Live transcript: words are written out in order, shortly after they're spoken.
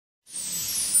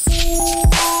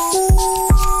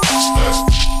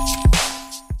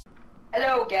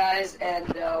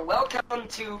welcome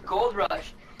to Gold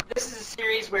Rush. This is a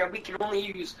series where we can only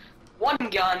use one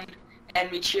gun, and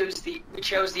we chose the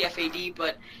FAD.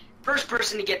 But first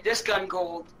person to get this gun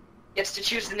gold gets to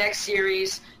choose the next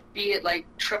series, be it like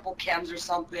triple chems or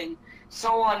something,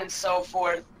 so on and so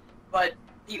forth. But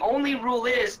the only rule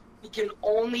is we can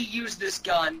only use this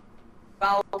gun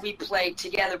while we play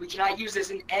together. We cannot use this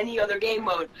in any other game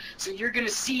mode. So you're gonna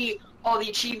see all the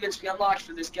achievements we unlocked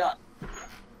for this gun.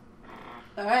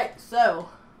 Alright, so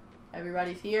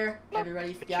everybody's here.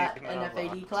 Everybody's got an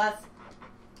FAD class.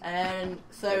 And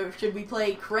so should we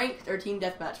play Cranked or Team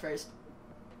Deathmatch first?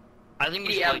 I think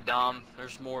we should play Dom.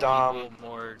 There's more Dom. people,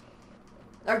 more...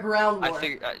 Or Ground War.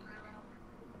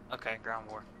 Okay, Ground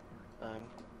War.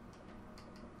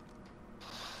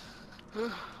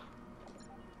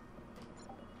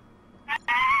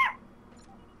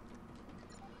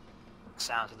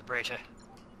 Sounds of the breacher.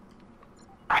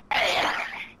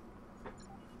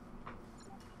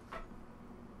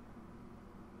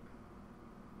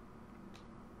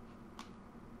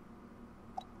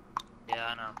 Yeah,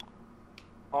 I know.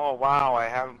 Oh wow, I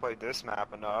haven't played this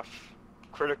map enough.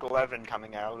 Critical Evan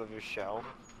coming out of his shell.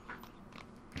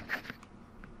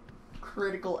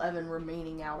 Critical Evan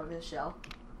remaining out of his shell.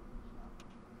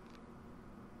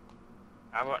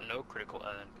 How about no Critical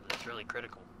Evan? Because it's really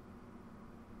critical.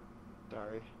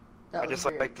 Sorry. That I was just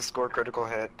weird. like to score critical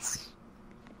hits.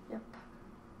 Yep.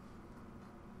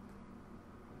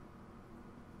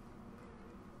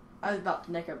 I was about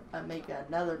to make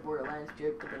another Borderlands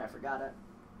joke, but then I forgot it.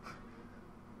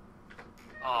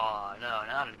 Oh, no,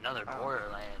 not another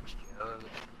Borderlands joke.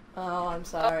 Oh, I'm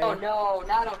sorry. Oh no,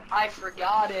 I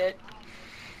forgot it.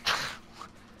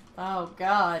 Oh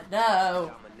God,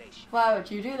 no! Why would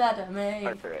you do that to me?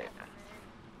 Alright.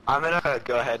 I'm gonna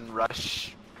go ahead and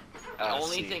rush. The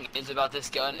only thing is about this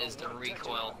gun is the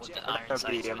recoil with the iron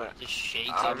sights. It just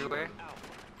shakes everywhere.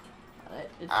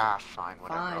 Fine,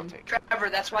 whatever. I'll Fine. take it. Trevor,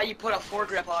 that's why you put a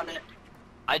foregrip on it.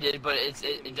 I did, but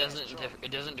it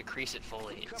doesn't decrease it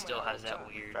fully. It still has that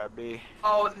weird. Grabby.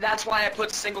 Oh, that's why I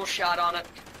put single shot on it.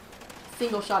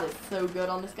 Single shot is so good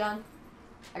on this gun.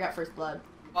 I got first blood.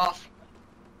 Off.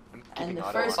 I'm And keeping the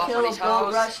auto first on. kill of Somebody's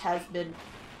Gold house. Rush has been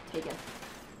taken.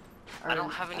 I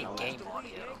don't have any game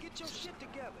audio.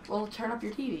 Well, turn up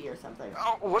your TV or something.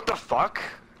 Oh, what the fuck?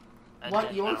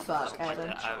 What your fuck,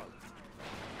 Evan?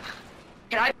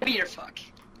 Can I be your fuck?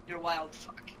 Your wild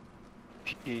fuck.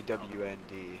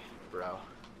 PWND, bro.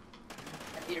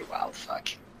 I'd be your wild fuck.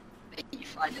 You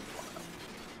find it.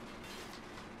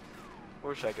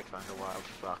 Wish I could find a wild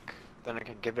fuck. Then I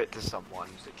could give it to someone.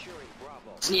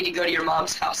 Just need to go to your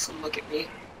mom's house and look at me.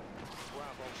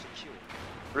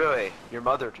 Really? Your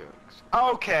mother jokes?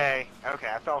 Okay. Okay,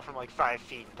 I fell from like 5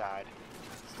 feet and died.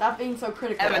 Stop being so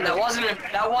critical. Evan, that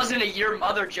wasn't a your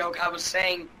mother joke. I was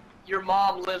saying your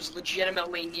mom lives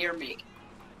legitimately near me.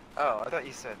 Oh, I thought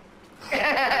you said...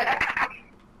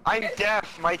 I'm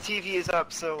deaf! My TV is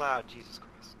up so loud, Jesus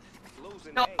Christ.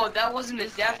 No, that wasn't a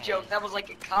deaf joke. That was like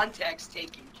a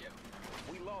context-taking joke.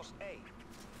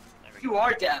 You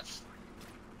are deaf.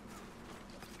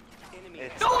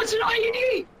 No, it's an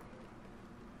IED!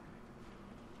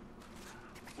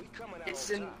 It's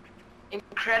an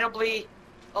incredibly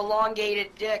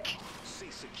elongated dick.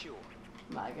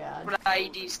 My God. What does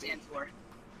IED stand for?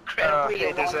 Incredibly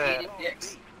hey, there's elongated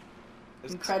dicks.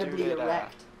 Incredibly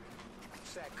erect.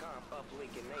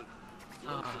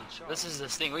 This is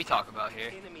this thing we talk about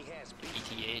here.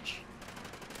 ETH.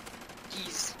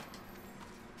 Jeez.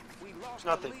 It's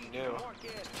nothing new.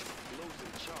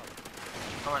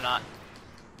 Or not.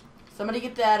 Somebody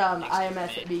get that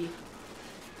IMS at B.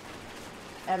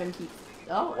 Evan keeps.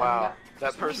 Oh Wow,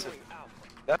 that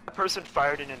person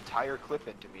fired an entire clip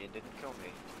into me and didn't kill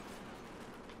me.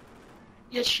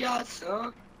 You shot,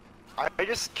 son. I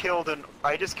just killed a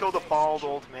bald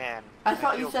old man. I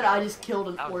thought you killed said him. I just killed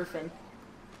an orphan.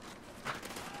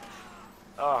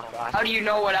 Oh god. How do you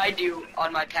know what I do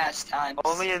on my pastimes?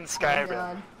 Only in Skyrim.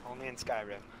 God. Only in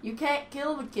Skyrim. You can't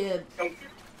kill the kid.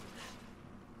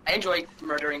 I enjoy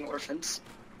murdering orphans.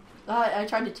 I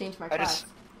tried to change my class.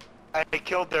 I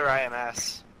killed their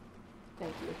IMS.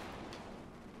 Thank you.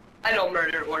 I don't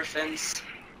murder orphans.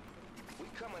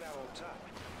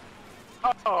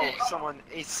 Oh, someone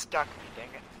he stuck me, dang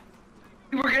it.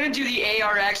 We were gonna do the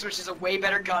ARX, which is a way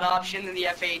better gun option than the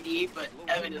FAD, but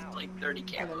Evan is like 30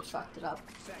 Evan camos. fucked it up.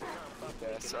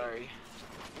 Yeah, sorry.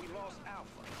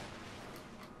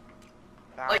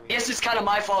 Like, yes, it's kind of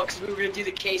my fault because we were gonna do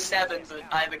the K7, but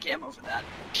I have a camo for that.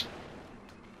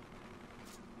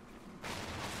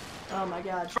 Oh my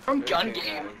God. From Gun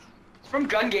Game. From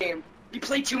Gun Game. We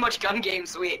play too much gun games,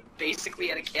 so we basically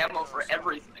had a camo for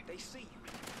everything.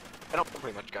 I don't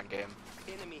play much gun game.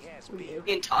 We do.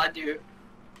 Me and Todd do.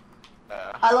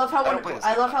 I love how don't play this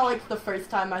I love game how much. like the first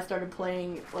time I started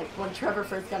playing, like when Trevor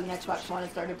first got an Xbox One, I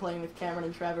started playing with Cameron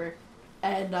and Trevor,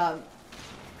 and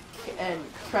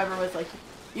Trevor was like,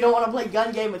 "You don't want to play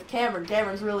gun game with Cameron.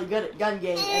 Cameron's really good at gun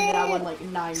game," and then I won like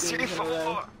 9 games in a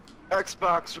row.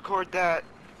 Xbox, record that.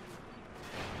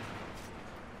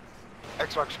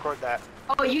 Xbox, record that.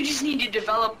 Oh, you just need to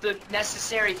develop the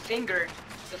necessary finger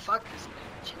to fuck this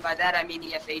bitch. And by that I mean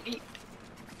the FAD.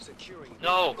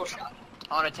 No, Go shot.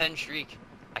 on a 10 streak.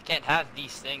 I can't have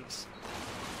these things.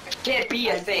 It can't be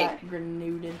a I thing. got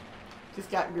grenaded.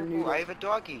 Just got Ooh, grenaded. I have a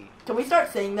doggy. Can we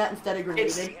start saying that instead of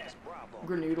It's, grenaded?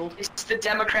 Grenoodled. it's the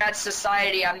Democrat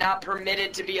society. I'm not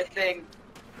permitted to be a thing.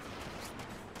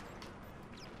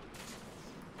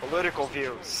 Political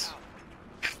views.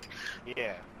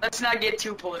 Yeah. Let's not get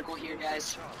too political here,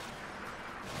 guys.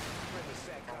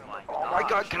 Oh my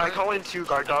god, can I call in 2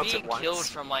 guard dogs Being at once? killed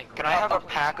from like. Can I have a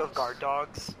pack of guard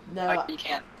dogs? No, You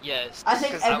can't. Yes. I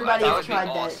think 'Cause that- everybody that has would be tried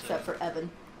that awesome. except for Evan.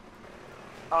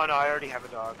 Oh no, I already have a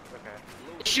dog.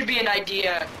 Okay. It should be an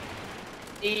idea.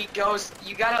 He goes,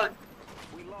 you gotta,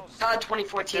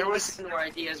 2014, There was- listen to our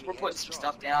ideas. We're putting some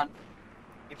stuff down.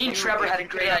 If Me and you- Trevor if had a you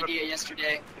could great have idea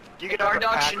yesterday. You could Guard have a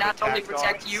dogs pack should of not only attack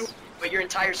protect dogs. you, but your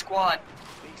entire squad.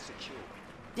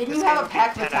 Didn't This you have game a would be pack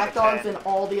of 10 out attack of dogs 10. in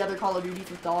all the other Call of Duties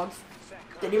with dogs?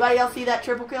 Did anybody else see that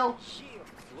triple kill?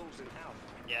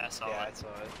 Yeah, I saw Yeah, I it. saw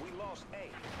it.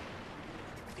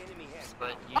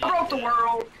 But you I broke the didn't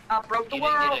world. I broke the You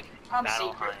didn't world. get a I'm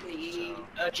battle secretly hunt,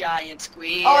 a giant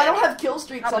squid. Oh, I don't have kill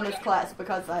streaks I'm on a this giant- class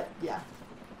because I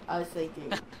was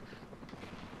thinking.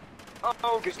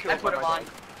 Oh, get I killed put by him my on.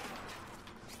 dog.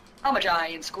 I'm a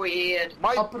giant squid.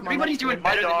 My, I'll put my Everybody's mic doing in. My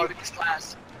better than me dog- with this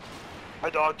class. my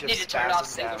dog You just need to turn off spasmed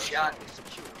single out. shot.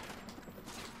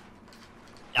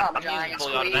 Yeah, I'm a I'm using giant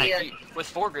fully squid. automatic.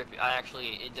 With foregrip, I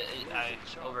actually I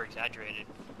over exaggerated.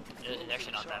 It's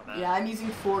actually not that bad. Yeah, I'm using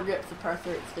foregrip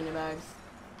suppressor extended mags.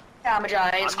 I'm a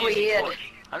giant I'm squid.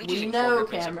 I'm We using know,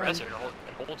 foregrip and Cameron. suppressor.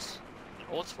 It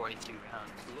holds 42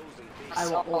 rounds. I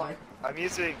won't lie. I'm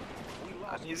using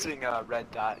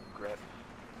red dot grip.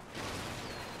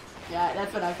 Yeah,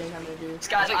 that's what I think I'm gonna do. This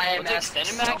guy's What's the IMS.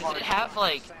 extended mag? Does it have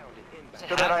like? Does it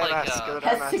Good have at like? IMS, good It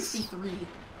at has IMS. 63.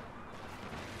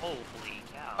 Holy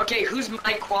cow. Okay, whose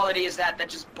mic quality is that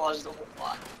just buzzed a whole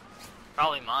lot?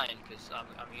 Probably mine, because I'm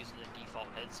using the default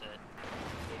headset.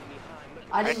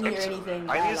 I didn't hear I'm anything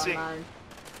I'm bad using- on mine.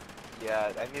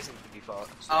 Yeah, I'm using the default.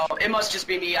 Oh, it must just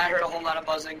be me. I heard a whole lot of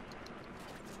buzzing.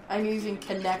 I'm using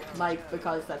Connect mic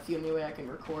because that's the only way I can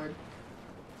record.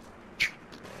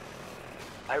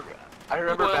 I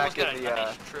remember Well, back almost in got a the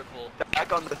nice triple.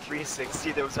 back on the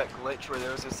 360, there was that glitch where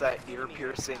there was just that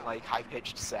ear-piercing, like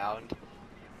high-pitched sound,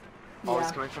 always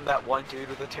Yeah. coming from that one dude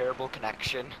with a terrible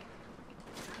connection.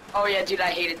 Oh yeah, dude,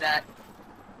 I hated that.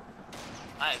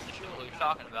 I have no clue what you're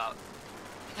talking about.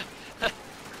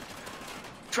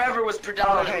 Trevor was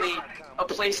predominantly Oh, a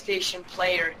PlayStation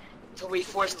player until we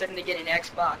forced him to get an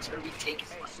Xbox or we'd take his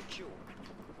money.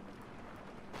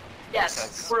 Yes,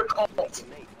 That's- we're a cult.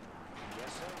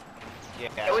 Yeah.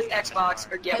 Get with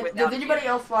Xbox or get without. Does anybody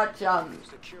else watch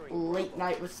Late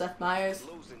Night with Seth Meyers?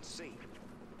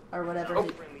 Or whatever,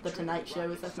 Nope. The Tonight Show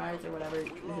with Seth Meyers or whatever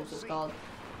his is called.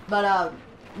 But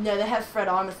no, they have Fred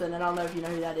Armisen, and I don't know if you know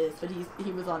who that is, but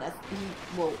he was on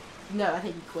no, I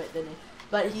think he quit, didn't he?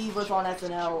 But he was on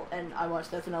SNL, and I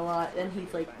watched SNL a lot, and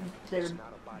he's like their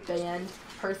band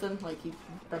person, like he's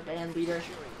the band leader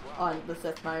on the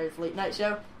Seth Meyers Late Night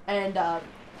Show, and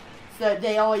so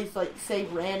they always like say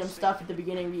random stuff at the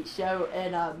beginning of each show,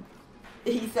 and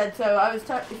he said, so I was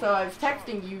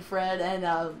texting you, Fred, and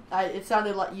it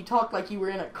sounded like you talked like you were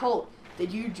in a cult.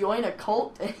 Did you join a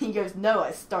cult? And he goes, no,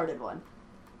 I started one.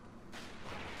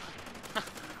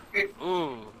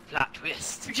 Ooh, plot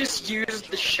twist. We just used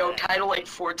the show title like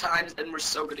 4 times, and we're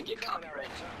so gonna get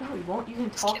copyrighted. No, we won't. You can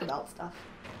talk about stuff.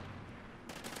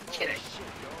 Kidding.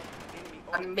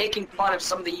 I'm making fun of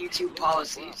some of the YouTube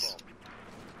policies.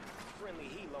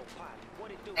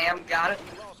 Damn, got it.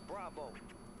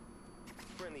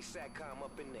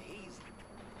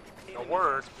 The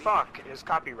word "fuck" is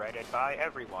copyrighted by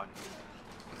everyone.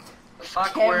 The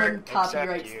fuck Cameron word.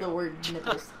 copyrights you. the word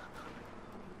nipples.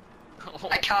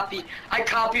 I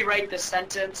copyright the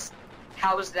sentence.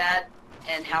 How is that?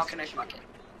 And how can I fuck it?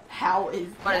 How is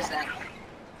What is that?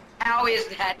 How is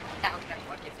that? How can I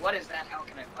fuck it? What is that? How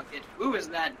can I fuck it? Who is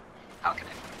that? How can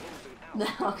I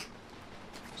fuck No. it?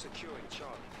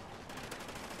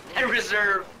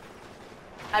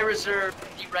 I reserve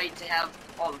the right to have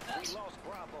all of that.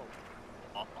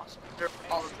 Oh, awesome. Reserve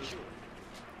all of these.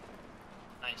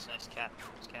 Nice cap.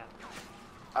 Nice cap.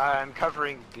 I'm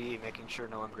covering B, making sure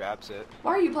no one grabs it.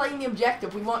 Why are you playing the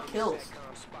objective? We want kills.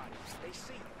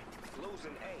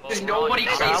 There's nobody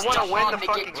I plays wanna to win on the to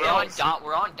fucking get game. kills.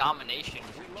 We're on domination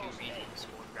for 2 reasons.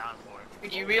 We're ground for.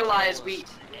 Do you realize we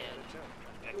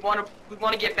want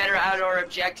to get better at our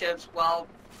objectives while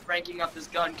ranking up this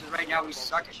gun? Because right now we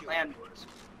suck at clan wars.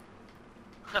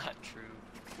 True.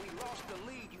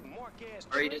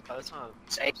 Or you just Oh, that's not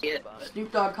say it.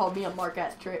 Snoop Dogg called me a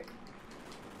mark-ass trick.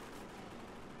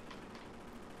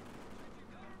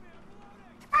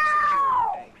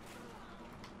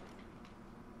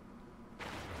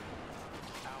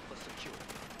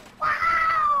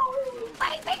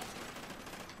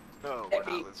 No, Let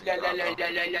we're me not losing. la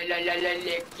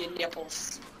lick your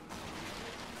nipples.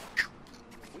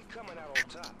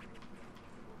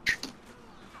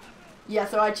 Yeah,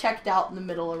 so I checked out in the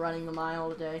middle of running the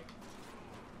mile today.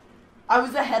 I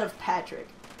was ahead of Patrick.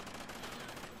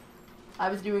 I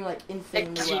was doing like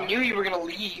insanely Because well. you knew you were gonna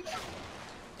leave.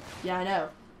 Yeah, I know.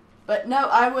 But no,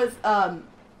 I was, I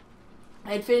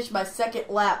had finished my second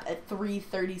lap at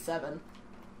 3:37.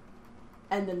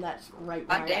 And then that's right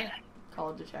when Damn. I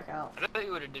called to check out. I thought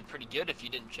you would have did pretty good if you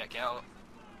didn't check out.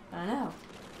 I know.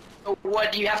 So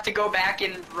what, do you have to go back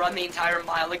and run the entire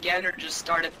mile again, or just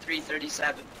start at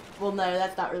 3:37? Well, no,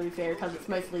 that's not really fair because it's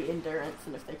mostly endurance,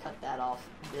 and if they cut that off,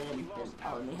 then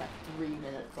I'll only have 3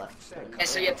 minutes left. And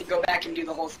so you have to go back and do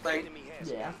the whole thing.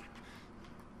 Yeah.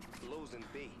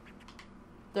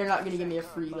 They're not gonna give me a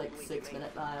free, like,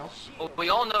 6-minute mile. Well, we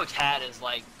all know Tad is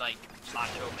like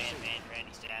Macho Man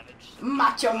Randy Savage.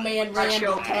 Macho Man Randy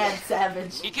Macho Tad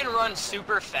Savage. He can run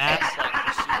super fast, like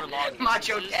for super long distances.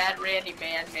 Macho Dad, Randy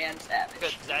Man Savage.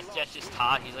 Because that's just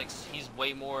Todd. He's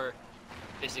way more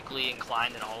physically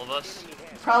inclined than all of us.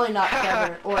 Probably not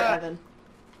Trevor or Evan.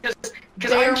 Because I'm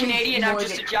Barely Canadian, I'm more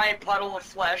just than- a giant puddle of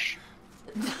flesh.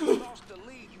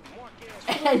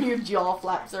 And your jaw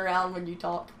flaps around when you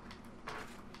talk.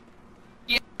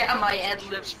 Yeah, my head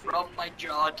lifts from my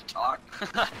jaw to talk.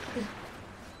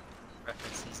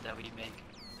 References that we make.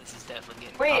 This is definitely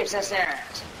getting Waves, that's copyrighted.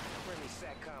 that.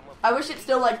 I wish it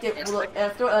still like it. It's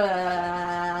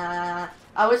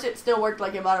I wish it still worked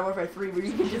like in Modern Warfare 3, where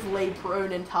you could just lay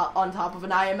prone on top of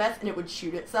an IMS and it would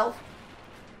shoot itself.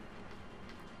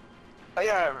 Oh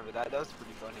yeah, I remember that. That was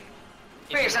pretty funny.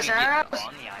 If Waves, we that's get that.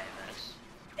 on the IMS.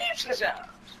 Waves, that's that.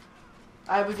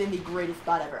 I was in the greatest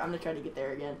spot ever. I'm gonna try to get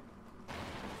there again.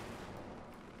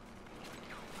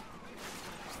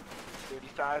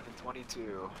 35 and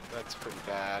 22. That's pretty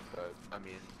bad, but I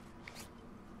mean.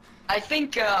 I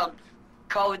think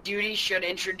Call of Duty should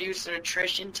introduce an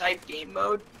attrition type game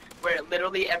mode where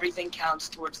literally everything counts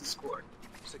towards the score.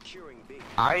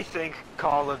 I think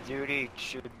Call of Duty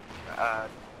should not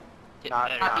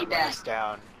better. Not be let bad. us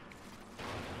down.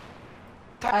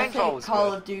 I Titanfall think was Call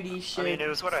good. of Duty should it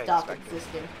was what I stop expected.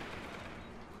 existing.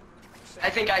 I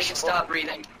think I should stop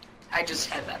breathing. I just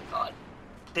had that thought.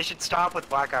 They should stop with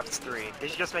Black Ops 3. They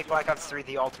should just make Black Ops 3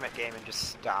 the ultimate game and just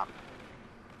stop.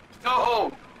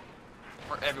 No!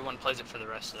 Or everyone plays it for the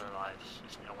rest of their lives.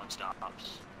 Just no one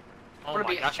stops. Oh Wanna my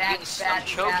be a gosh, fat, I'm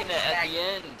choking it fat, at the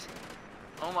end.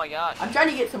 Oh my gosh. I'm trying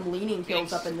to get some leaning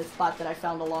kills up in this spot that I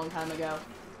found a long time ago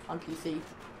on PC.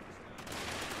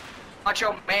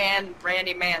 Macho Man,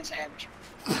 Randy Man Savage.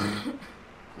 Oh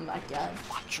my god.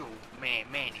 Macho Man,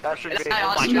 Manny. That should That's be. not my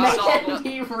awesome. God. That's all.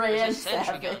 Mandy There's Ran a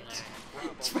sentry gun Savage.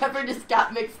 there. Trevor just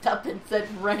got mixed up and said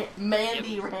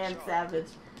Mandy Ran Savage.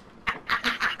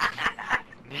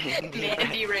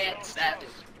 Mandy Rand Savage.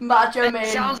 Macho That Man.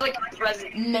 sounds like a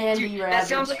president. Mandy Dude, Ravage. that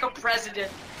sounds like a president.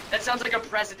 That sounds like a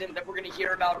president that we're gonna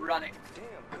hear about running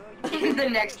in the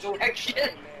next election.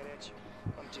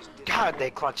 God, they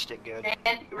clutched it good.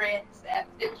 Mandy Rand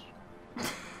Savage.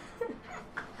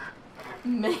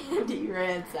 Mandy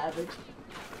Ran Savage.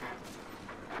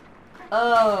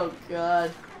 Oh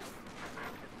god.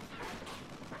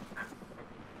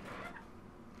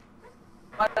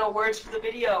 Final words for the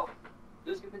video.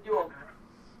 Who's gonna do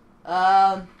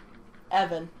them?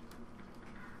 Evan.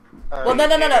 Well, no.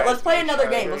 Let's play another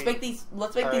game. Let's make these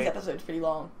Alright. episodes pretty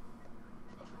long.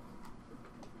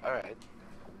 Alright.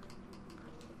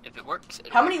 If it works, it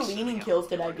How many works. leaning kills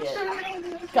did I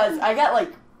get? Because I got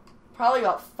like probably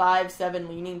about 5-7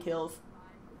 leaning kills.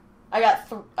 I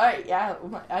got alright, yeah,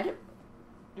 I did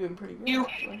doing pretty good. You-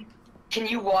 actually. Can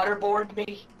you waterboard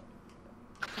me?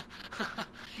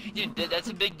 Dude, that's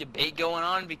a big debate going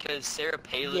on because Sarah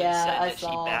Palin Yeah, said I that she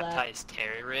saw that. baptized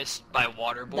terrorists by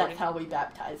waterboarding. That's how we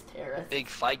baptized terrorists. Big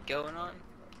fight going on.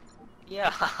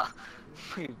 Yeah,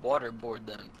 we waterboard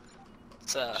them.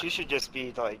 It's She should just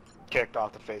be, like, kicked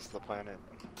off the face of the planet.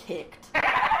 Kicked.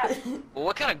 Well,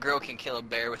 what kind of girl can kill a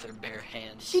bear with her bare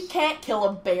hands? She can't kill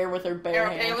a bear with her bare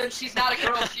Sarah hands. Palin, she's not a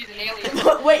girl, she's an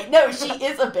alien. Wait, no, she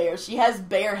is a bear. She has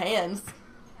bare hands.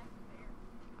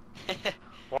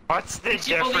 What's the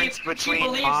She difference believes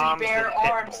between in moms bare and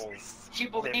pit arms. bulls? She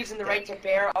believes in the right to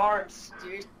bear arms,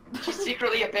 dude. She's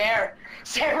secretly a bear.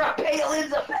 Sarah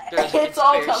Palin's a bear. There's a It's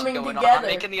all conspiracy coming going on. together.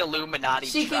 I'm making the Illuminati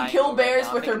She can triangle kill bears right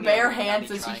now. with her I'm making the bare Illuminati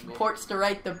hands, and she triangle. purports to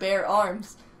write the bare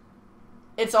arms.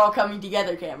 It's all coming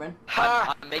together, Cameron.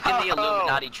 I'm making the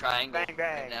Illuminati triangle Bang,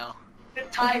 bang. right now.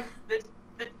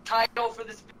 The title for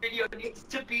this video needs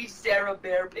to be Sarah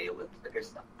Bear Palin or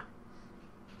something.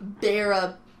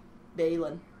 Bara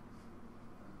Balin.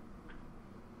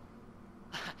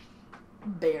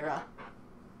 Bara.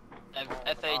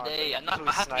 FAD. I'm not.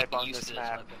 I have to get used to this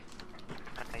weapon.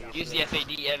 Use the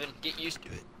FAD, Evan. Get used to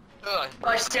it. Ugh.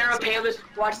 Watch Sarah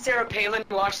Palin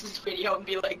watch this video and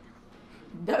be like,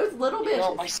 Those little you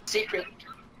know my bitches. secret.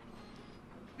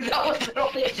 Those little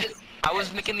bitches. I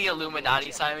was making the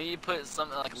Illuminati sign. Maybe you put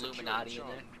something like Illuminati in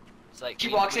there. It's like She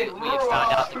we, walks we, in. we have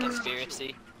found out the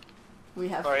conspiracy. We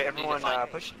have. Alright, everyone, find-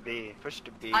 push to B. Push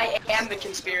to B. I am the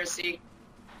conspiracy.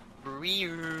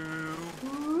 Ryu.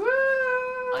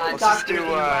 Let's Let's just Dr. do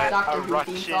Who, Dr. Who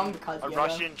theme song Russian, because a Yoda.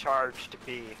 Russian charge to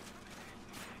B.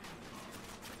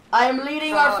 I am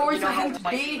leading our forces you know how into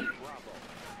much- B.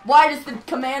 Why does the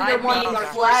commander I'm want leading those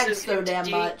our flags forces so into damn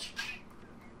D. much?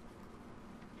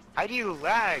 How do you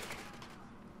lag?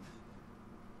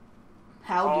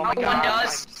 How do Oh you my one god.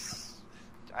 does.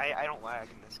 I don't lag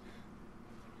in this.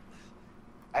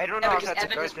 I don't Yeah, know if because that's a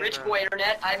Evan good has thing rich or- boy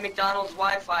internet. I have McDonald's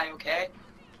Wi-Fi. Okay.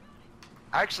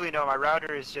 Actually, no, my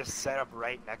router is just set up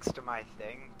right next to my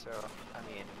thing, so, I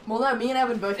mean... Well, no, me and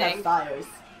Evan both have Thing. FiOS.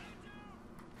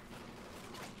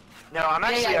 No, I'm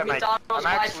actually Hey, I have at my... McDonald's I'm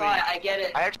Wi-Fi. actually... I get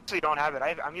it. I actually don't have it.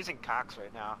 I'm using Cox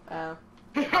right now.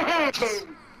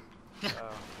 So.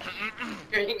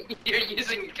 You're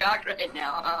using your cock right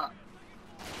now, huh?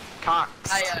 Cox.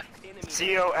 I,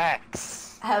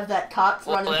 C-O-X. Have that Cox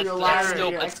Well, running through a that's line still-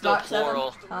 in your it's still Xbox, Evan?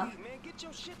 plural. Huh?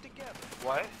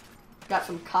 What? Got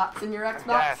some Cox in your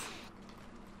Xbox?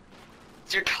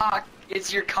 Yeah.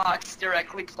 Is your cocks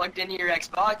directly plugged into your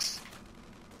Xbox?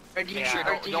 Or do you, Yeah.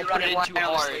 or do you Don't run put it it in too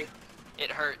hard. wirelessly? It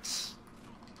hurts.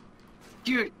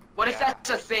 Dude, what if Yeah. that's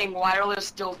a thing?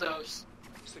 Wireless dildos.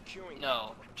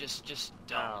 No, just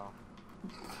don't. No.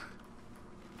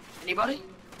 Anybody?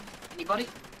 Anybody?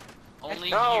 Only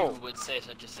No. you would say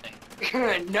such a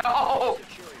thing. No!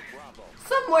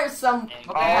 Somewhere, somehow,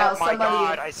 Oh my somebody...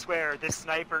 god, I swear, this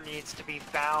sniper needs to be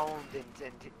found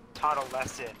and taught a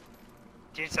lesson.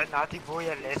 Dude said not to boy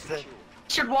a lesson.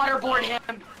 Should waterboard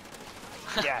him.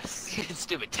 Yes.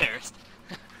 Stupid terrorist.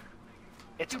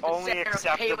 It's Stupid only Sarah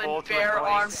acceptable Palin, to bare annoy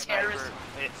armed sniper. terrorist.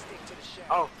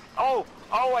 Oh,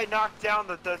 I knocked down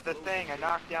the thing. I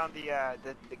knocked down the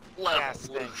gas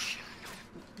thing. Whoosh.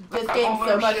 This game's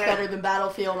so much shit. better than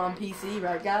Battlefield on PC,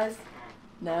 right, guys?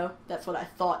 No? That's what I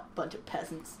thought, bunch of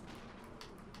peasants.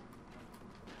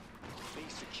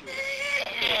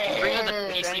 If you bring up the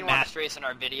PC anyone- match race in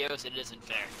our videos, it isn't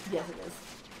fair. Yes, it is.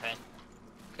 Okay?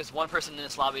 Because one person in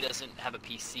this lobby doesn't have a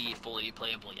PC fully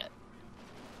playable yet.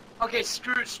 Okay,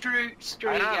 screw you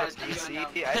I don't guys. have a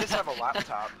PC. I just have a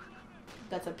laptop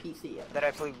That's a PC. that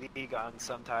I play League on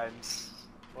sometimes.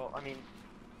 Well, I mean,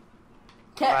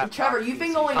 Trevor, Laptop you've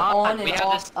been PC. going Ah, on we and have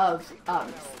off this- of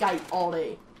Skype all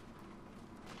day.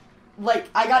 Like,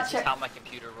 I got This is checked. how my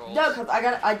computer rolls. No, because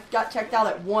I got checked out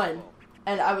at 1,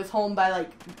 and I was home by like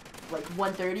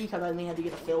 1:30 because I only had to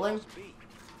get a filling.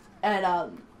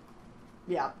 And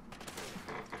yeah.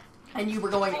 And you were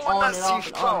going on and off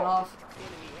and on and off.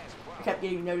 I kept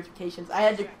getting notifications. I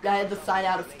had to sign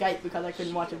out of Skype because I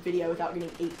couldn't watch a video without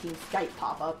getting 18 Skype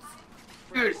pop-ups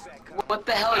Dude, what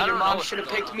the hell? I Your don't know mom what's should have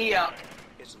going picked on. me up.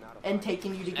 and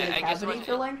taking you to get a I guess cavity what-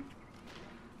 filling.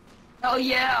 Hell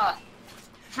yeah!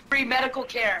 Free medical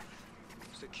care.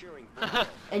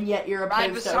 And yet you're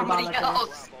Ride opposed with to somebody Obamacare.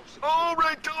 else. oh,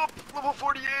 ranked up, level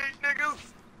 48, niggas.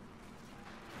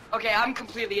 Okay, I'm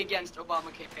completely against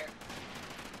Obamacare.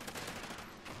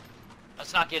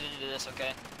 Let's not get into this,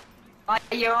 okay? Buy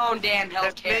your own damn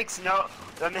That healthcare. makes no.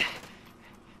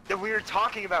 That we were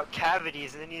talking about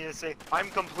cavities, and then you just say, "I'm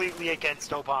completely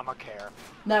against Obamacare."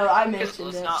 No, I Let's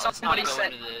mentioned it. not Somebody go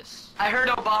said- into this. I heard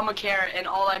Obamacare, and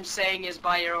all I'm saying is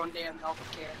buy your own damn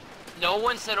healthcare. No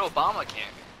one said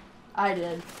Obamacare. I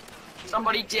did.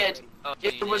 Somebody did. Oh,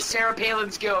 It you was did. Sarah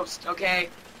Palin's ghost. Okay,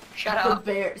 shut The up.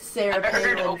 bear, Sarah I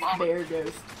heard Palin's Obama. bear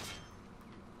ghost.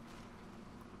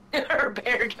 Her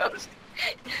bear ghost.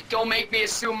 Don't make me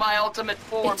assume my ultimate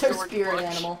form. It's her George spirit Bush.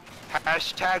 animal.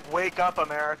 Hashtag wake up,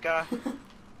 America.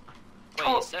 Wait,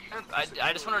 Oh. is Sarah,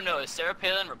 I just want to know, is Sarah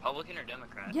Palin Republican or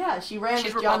Democrat? Yeah, she ran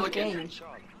She's with John Republican. Kane.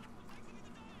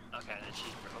 Okay, then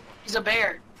she's Republican. He's a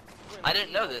bear. I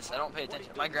didn't know this. I don't pay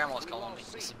attention. My grandma was calling me.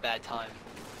 This is a bad time.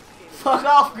 Fuck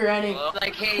off, Granny. Hello?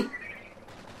 Like, hey,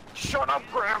 Shut up,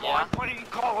 Grandma. Yeah. I'm playing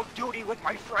Call of Duty with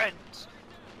my friends.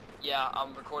 Yeah,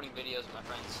 I'm recording videos with my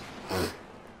friends.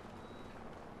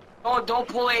 oh, don't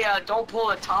pull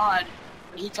a Todd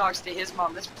when he talks to his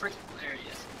mom. That's freaking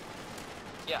hilarious.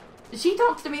 Yeah. She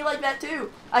talks to me like that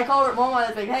too. I call her mom and I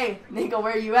was like, hey, nigga,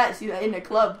 where you at? She's like, in the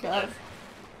club, cuz.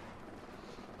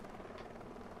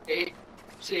 Hey,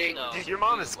 see, No. Dude, your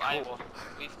mom is I- cool.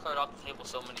 We've cleared off the table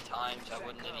so many times, I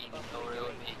wouldn't have even know where it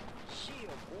would be.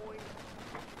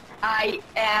 I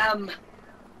am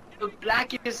the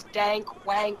blackest dank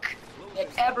wank that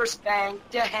ever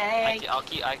spanked a hang. I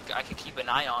could keep an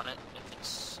eye on it if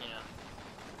it's, you know.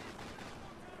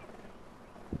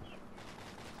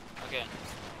 Okay,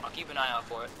 I'll keep an eye out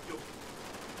for it.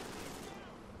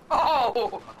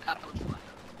 Oh, that was fun.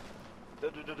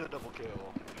 Double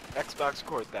kill. Xbox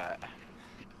record that.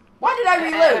 Why did I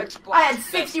reload? Xbox I had best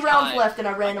 60 rounds time. left and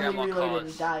I My randomly grandma reloaded calls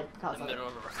and died in because the of it. middle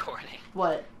of a recording.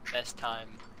 What? Best time.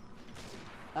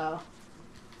 Oh.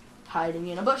 Hiding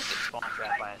in a bush. Spawn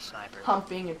trap by a sniper.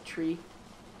 Humping a tree.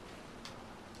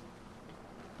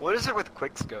 What is it with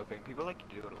quick scoping? People like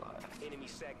to do it a lot.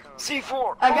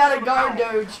 C4. I got a Oh, guard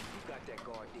no. doge.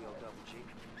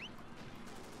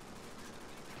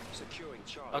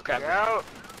 Okay. Get out.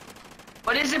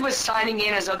 What is it with signing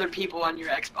in as other people on your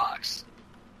Xbox?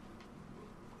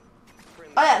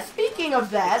 Oh yeah, speaking of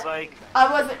that, It's like,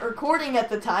 I wasn't recording at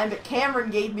the time, but Cameron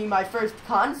gave me my first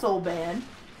console ban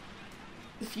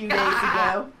a few days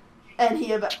ago, and he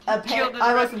Killed apparently his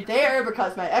I wasn't reputation. there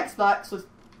because my Xbox was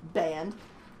banned,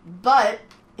 but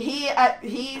he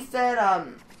said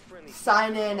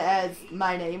sign in as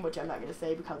my name, which I'm not gonna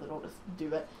say because it'll just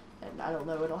do it, and I don't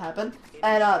know what'll happen.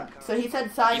 And so he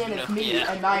said sign in Even as though- me,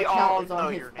 yeah. and my We all account is know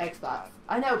on his your name, Xbox. Todd.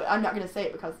 I know, but I'm not gonna say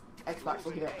it because Xbox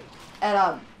will hear it.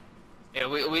 And Yeah,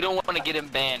 we don't want to get him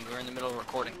banned. We're in the middle of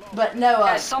recording. but no,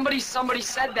 Yeah, somebody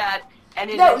said that, and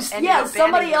it no, ended yeah, up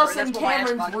somebody banning else her. in That's what my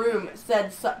Cameron's Xbox room did.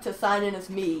 said to sign in as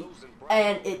me,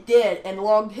 and it did, and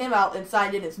logged him out and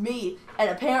signed in as me, and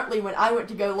apparently when I went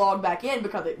to go log back in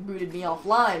because it booted me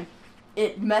offline,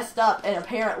 it messed up and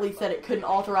apparently said it couldn't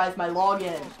authorize my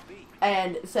login,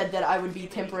 and said that I would be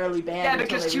temporarily banned. Yeah, until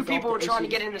because they two resolved people the were trying to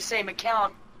issues. get in the same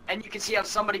account, and you can see how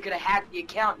somebody could have hacked the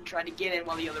account and tried to get in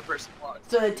while the other person was.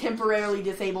 So they temporarily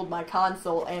disabled my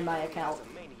console and my account.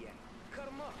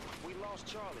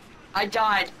 I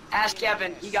died. Ask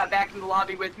Kevin. He got back in the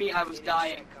lobby with me. I was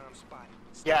dying.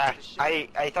 yeah,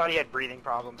 I thought he had breathing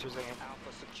problems or something.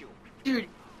 Dude,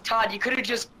 Todd, you could have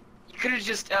just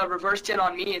reversed in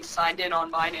on me and signed in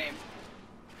on my name.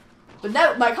 But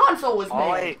no, my console was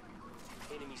All banned.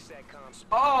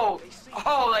 Oh,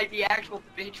 like the actual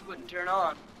bitch wouldn't turn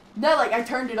on. No, like I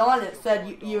turned it on and it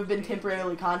said you have been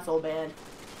temporarily console banned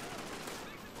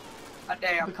God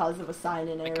damn. because of a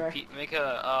sign-in error.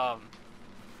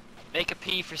 Make a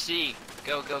P for C.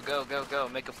 Go, go, go, go, go.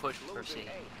 Make a push for C.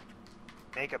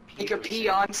 Make a Make a pee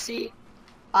on C.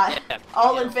 I Yeah,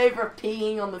 all yeah. in favor of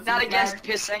peeing on the Not seat against bag.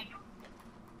 pissing.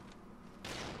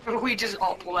 We just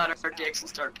all pull out our dicks and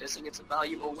start pissing. It's a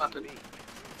valuable weapon.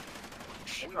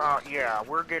 Yeah,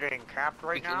 we're getting capped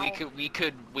right now. We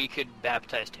could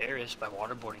baptize terrorists by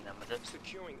waterboarding them with it.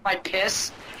 My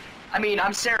piss. I mean,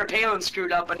 I'm Sarah Palin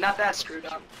screwed up, but not that screwed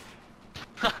up.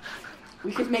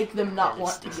 We could make them not Yeah,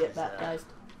 want to this get is, baptized.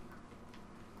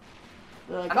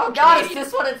 They're like, I'm oh god, is Canadian.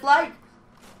 this what it's like?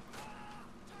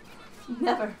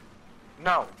 Never.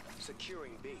 No.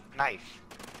 Knife.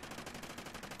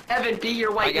 Evan, be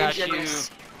your white I got ninja. you.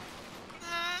 This.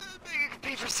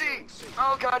 P for C.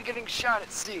 Oh god, getting shot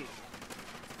at C.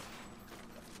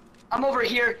 I'm over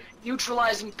here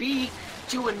neutralizing B,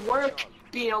 doing work,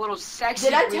 being a little sexy.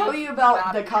 Did I tell really you about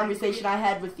loud. the conversation I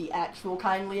had with the actual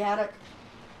kindly attic?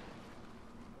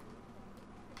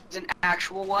 It's an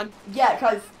actual one. Yeah,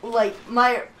 cause like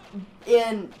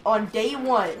on day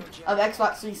one of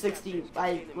Xbox 360,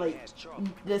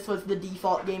 this was the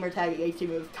default gamer tag it gave to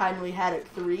me. It was Kindly Haddock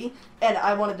 3, and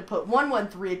I wanted to put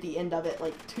 113 at the end of it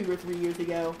like 2 or 3 years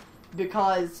ago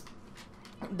because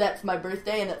that's my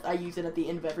birthday and I use it at the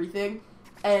end of everything.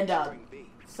 And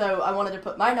so I wanted to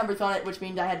put my numbers on it, which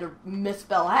means I had to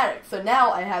misspell Haddock. So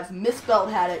now I have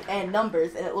misspelled Haddock and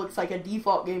numbers, and it looks like a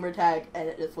default gamer tag, and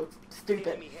it just looks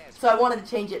stupid. So I wanted to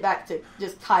change it back to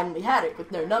just Kindly Haddock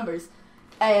with no numbers,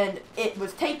 and it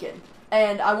was taken.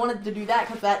 And I wanted to do that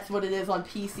because that's what it is on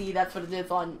PC, that's what it is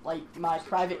on like my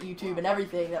private YouTube and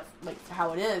everything, that's like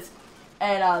how it is.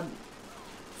 And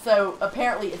So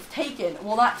apparently it's taken.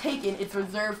 Well, not taken. It's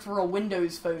reserved for a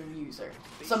Windows Phone user.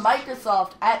 So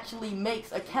Microsoft actually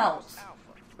makes accounts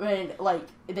when, like,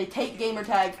 they take gamer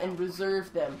tags and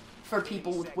reserve them for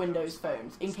people with Windows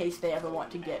phones in case they ever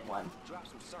want to get one.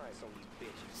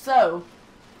 So,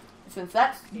 since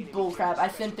that's bullcrap, I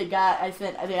sent the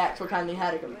actual time they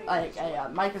had a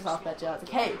Microsoft bet. I was like,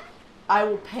 hey, I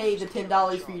will pay the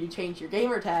 $10 for you to change your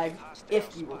gamer tag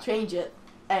if you will change it.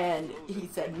 And he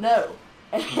said no.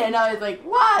 And I was like,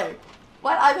 why?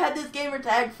 What? I've had this gamer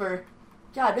tag for,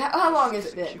 God, how long has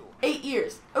it been? 8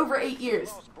 years. Over 8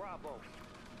 years.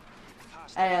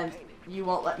 And you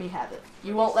won't let me have it.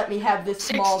 You won't let me have this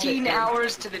small 16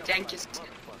 hours to the dentist.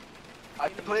 I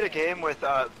played a game with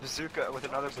another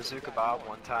Bazooka Bob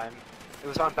one time. It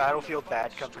was on Battlefield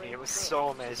Bad Company. It was so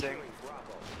amazing.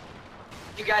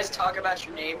 You guys talk about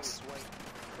your names.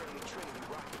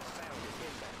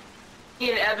 Me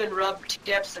and Evan rub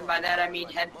tips, and by that I mean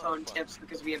headphone tips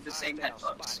because we have the same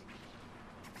headphones.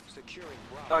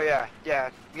 Oh yeah,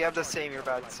 we have the same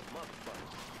earbuds.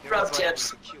 Rub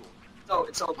tips. Oh,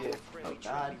 it's all cool. Oh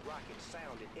God.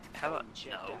 How about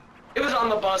no? It was on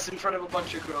the bus in front of a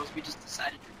bunch of girls. We just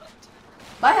decided to rub it.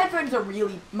 My headphones are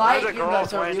really, my One of the girls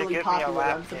earbuds are wanted to really give me a popular.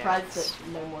 lap I'm surprised dance. that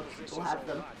no more people have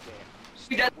them.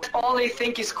 See, that's all they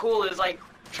think is cool is like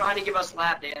trying to give us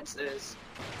lap dances.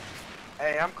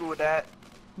 Hey, I'm cool with that.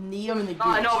 Need them in the gooch.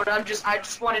 I know, but I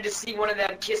just wanted to see one of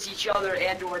them kiss each other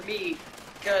and or me,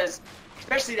 because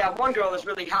especially that one girl is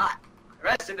really hot. The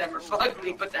rest of them are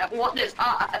ugly, but that one is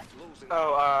hot.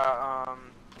 Oh,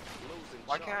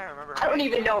 why can't I remember her I don't name?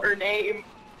 even know her name.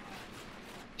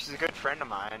 She's a good friend of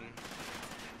mine.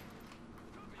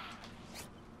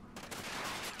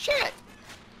 Shit.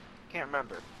 Can't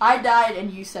remember. I died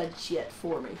and you said shit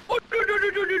for me.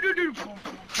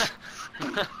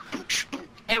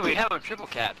 Hey, we have a triple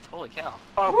cap. Holy cow.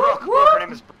 Oh, Whoop, Brooke. whoop. Her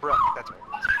name is Brooke. That's right.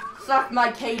 Suck my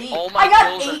KD. All my I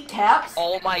got kills 8 caps.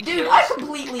 All my Dude, kills. I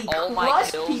completely all my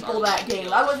crushed kills people are that my game.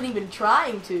 kills. I wasn't even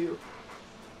trying to.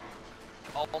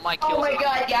 All my kills. Oh my are-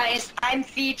 god, guys, I'm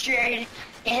featured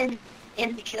in the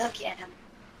kill cam.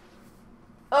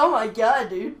 Oh my God,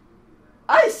 dude.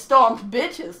 I stomped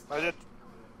bitches. I did.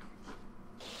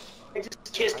 I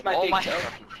just kissed my All big my- toe.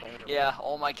 Yeah,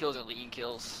 all my kills are lean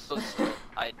kills. So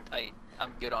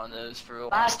I'm good on those for a while.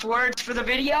 Last words for the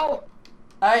video?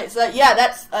 Alright, so yeah,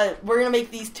 that's, we're gonna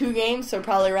make these 2 games, so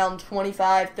probably around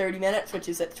 25-30 minutes, which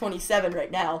is at 27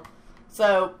 right now.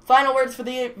 So, final words for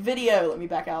the video. Let me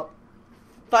back out.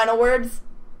 Final words?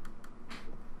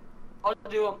 I'll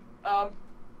do them.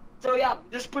 So yeah,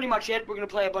 this is pretty much it. We're gonna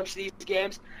play a bunch of these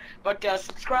games. But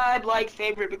subscribe, like,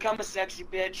 favorite, become a sexy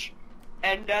bitch.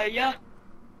 And yeah.